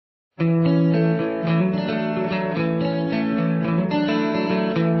Hello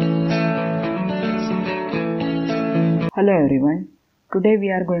everyone, today we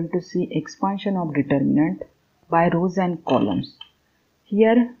are going to see expansion of determinant by rows and columns.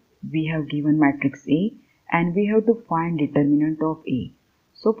 Here we have given matrix A and we have to find determinant of A.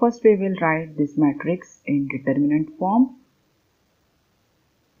 So first we will write this matrix in determinant form.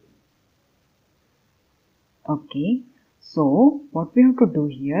 Okay, so what we have to do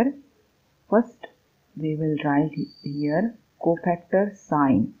here, first we will write here cofactor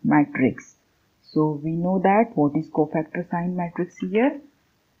sign matrix. So we know that what is cofactor sign matrix here.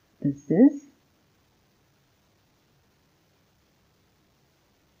 This is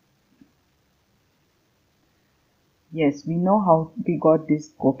yes, we know how we got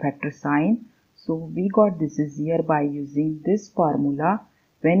this cofactor sign. So we got this is here by using this formula.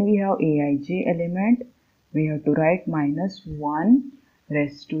 When we have aij element, we have to write -1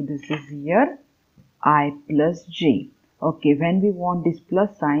 raised to this is here I plus j. Okay, when we want this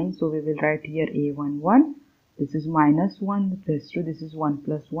plus sign, so we will write here a11. This is -1 raised to this is 1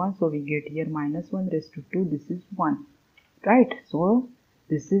 plus 1. So we get here -1 raised to 2. This is 1. Right? So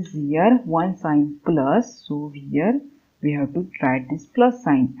this is here 1 sign plus. So here we have to write this plus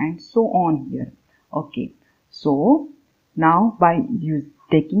sign and so on here. Okay. So now by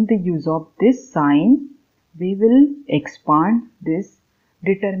taking the use of this sign, we will expand this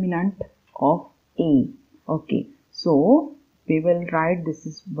determinant of A. Okay. So we will write this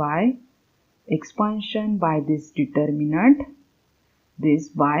is by expansion by this determinant, this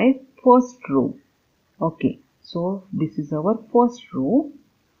by first row. Okay, so this is our first row.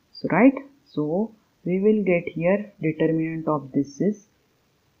 So right, so we will get here determinant of this is,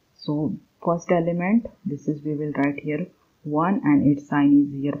 so first element, this is we will write here 1 and its sign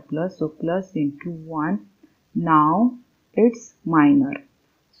is here plus, so plus into 1. Now it's minor.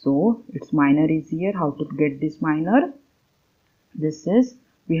 So its minor is here. How to get this minor? This is,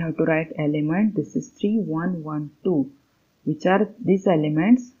 we have to write element, this is 3, 1, 1, 2, which are these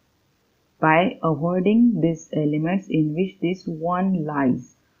elements, by avoiding these elements in which this 1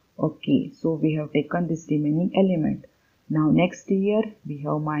 lies. Okay, so we have taken this remaining element. Now next here we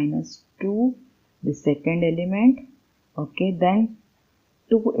have -2, the second element. Okay, then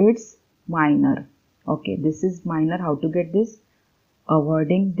 2 it's minor. Okay, this is minor. How to get this?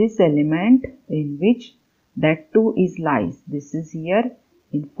 Avoiding this element in which that 2 is lies. This is here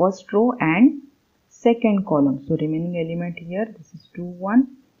in first row and second column. So remaining element here, this is 2, 1,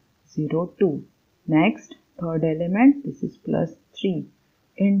 0, 2. Next, third element, this is plus 3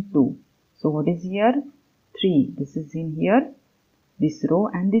 into. So what is here? 3. This is in here, this row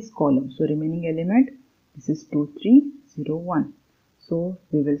and this column. So remaining element, this is 2, 3, 0, 1. So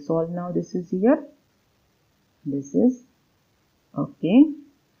we will solve now. This is here. This is okay.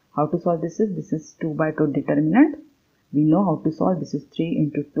 How to solve this is 2 by 2 determinant. We know how to solve. This is 3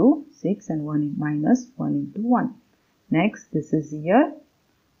 into 2, 6 and 1 minus 1 into 1. Next, this is here.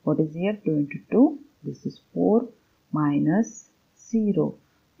 What is here? 2 into 2. This is 4 minus 0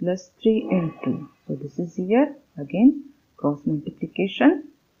 plus 3 into. So this is here again cross multiplication.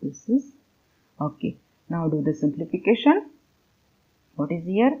 This is okay. Now do the simplification. What is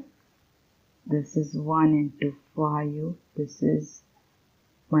here? This is 1 into 5. This is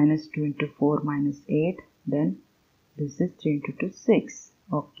 -2 into 4 minus 8. Then this is 3 into 2, 6.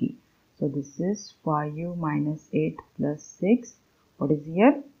 Okay. So this is 5 minus 8 plus 6. What is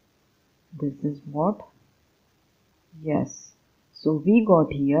here? This is what? Yes. So we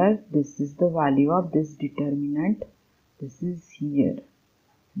got here, this is the value of this determinant. This is here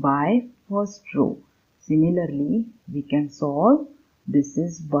by first row. Similarly, we can solve this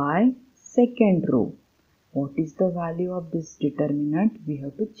is by second row. What is the value of this determinant? We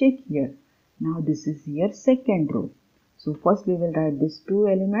have to check here. Now this is here second row. So first we will write this 2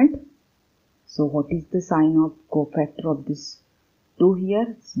 element. So what is the sign of cofactor of this 2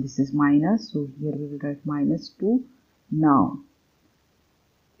 here? This is minus. So here we will write -2. Now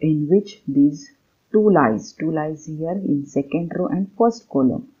in which these 2 lies. 2 lies here in second row and first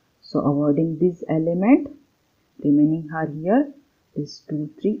column. So avoiding this element, remaining are here is 2,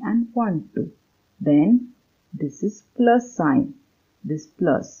 3 and 1, 2. Then this is plus sign. This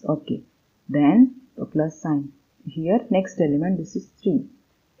plus. Okay. Then the plus sign. Here next element, this is 3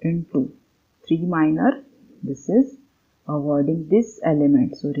 into 3 minor. This is avoiding this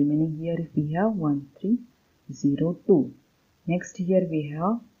element. So remaining here we have 1, 3, 0, 2. Next here we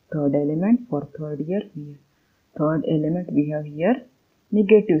have third element. For third element we have here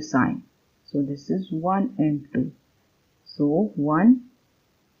negative sign. So this is 1 and 2. So 1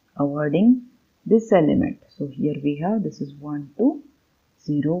 avoiding this element. So here we have this is 1, 2.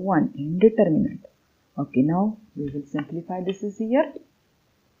 0, 1 in determinant. Okay, now we will simplify. This is here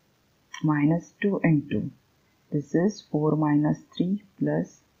minus 2 into. This is 4 minus 3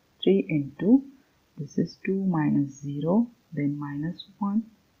 plus 3 into. This is 2 minus 0, then minus 1.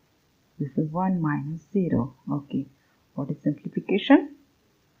 This is 1 minus 0. Okay, what is simplification?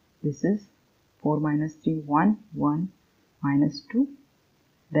 This is 4 minus 3, 1, 1 minus 2.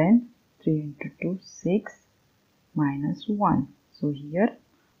 Then 3 into 2, 6 minus 1. So here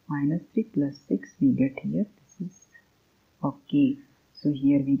minus 3 plus 6 we get here. This is okay. So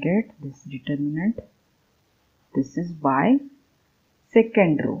here we get this determinant. This is by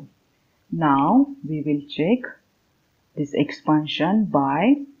second row. Now we will check this expansion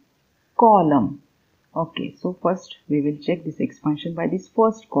by column. Okay, so first we will check this expansion by this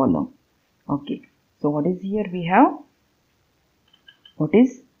first column. Okay, so what is here we have? What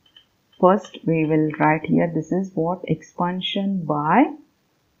is first we will write here, this is what? Expansion by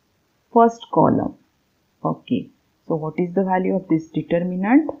first column. Okay, so what is the value of this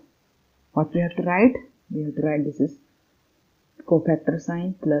determinant? What we have to write? We have to write this is cofactor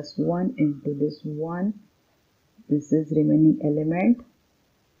sign plus 1 into this 1. This is remaining element,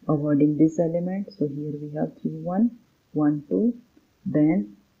 avoiding this element. So here we have 3, 1, 1, 2.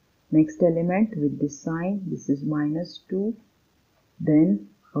 Then next element with this sign, this is minus 2. Then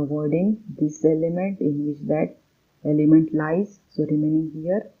avoiding this element in which that element lies. So remaining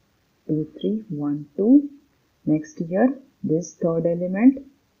here 2, 3, 1, 2. Next here this third element.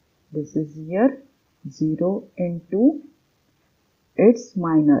 This is here 0 into its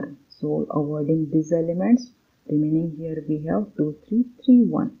minor. So avoiding these elements. Remaining here we have 2, 3, 3,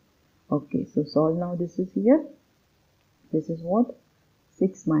 1. Okay, so solve now. This is here. This is what?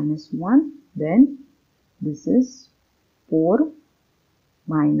 6 minus 1. Then this is 4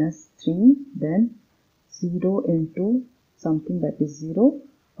 minus 3. Then 0 into something that is 0.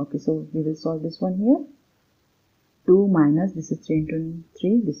 Okay, so we will solve this one here. 2 minus, this is 3 into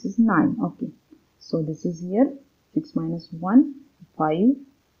 3. This is 9. Okay, so this is here 6 minus 1, 5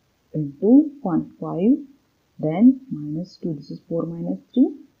 into 1, 5. Then minus 2, this is 4 minus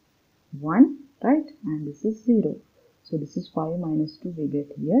 3, 1, right? And this is 0. So this is 5 minus 2, we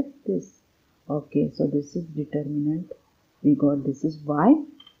get here this. Okay, so this is determinant. We got this is by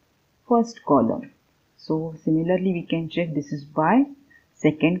first column. So similarly we can check this is by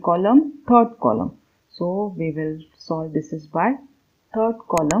second column, third column. So we will solve this is by third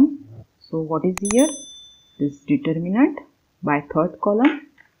column. So what is here? This determinant by third column.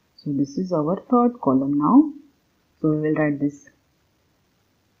 So this is our third column now. So we will write this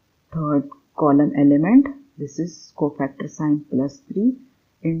third column element. This is cofactor sign plus 3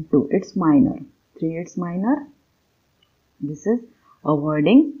 into its minor. 3 its minor. This is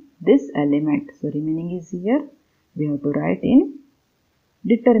avoiding this element. So remaining is here. We have to write in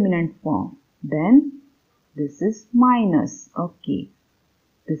determinant form. Then this is minus. Okay.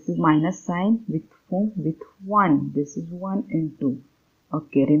 This is minus sign with form with 1. This is 1 into.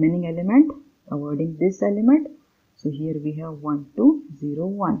 Okay. Remaining element. Avoiding this element. So here we have 1, 2, 0,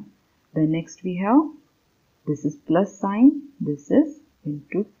 1. Then next we have this is plus sign. This is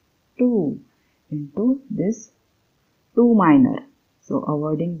into 2 into this 2 minor. So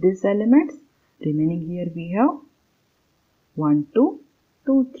avoiding this elements. Remaining here we have 1, 2,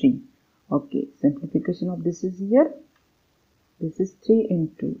 2, 3. Okay. Simplification of this is here. This is 3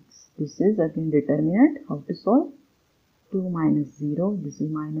 into. This is again determinant. How to solve? 2 minus 0. This is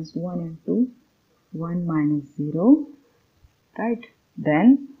minus 1 into 1 minus 0, right?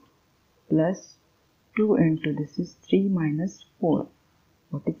 Then plus 2 into this is 3 minus 4.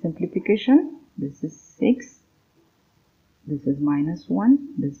 What is simplification? This is 6. This is minus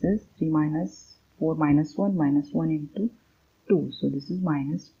 1. This is 3 minus 4 minus 1 into 2. So this is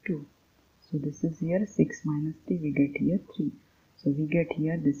minus 2. So this is here 6 minus 3. We get here 3. So we get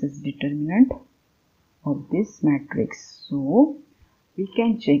here this is determinant of this matrix. So we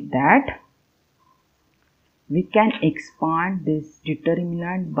can check that we can expand this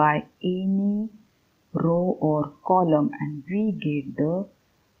determinant by any row or column and we get the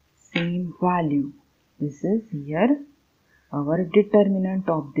same value. This is here our determinant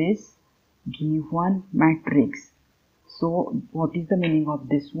of this given matrix. So what is the meaning of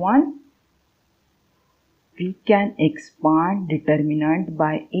this one? We can expand determinant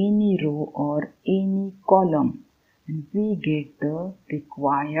by any row or any column and we get the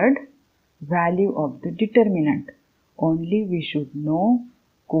required value of the determinant. Only we should know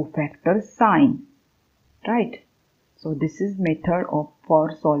cofactor sign, right? So this is method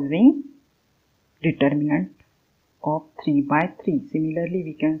for solving determinant of 3 by 3. Similarly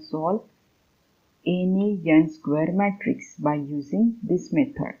we can solve any n square matrix by using this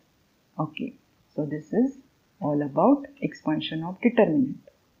method. Okay, so this is all about expansion of determinant.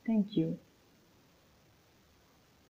 Thank you.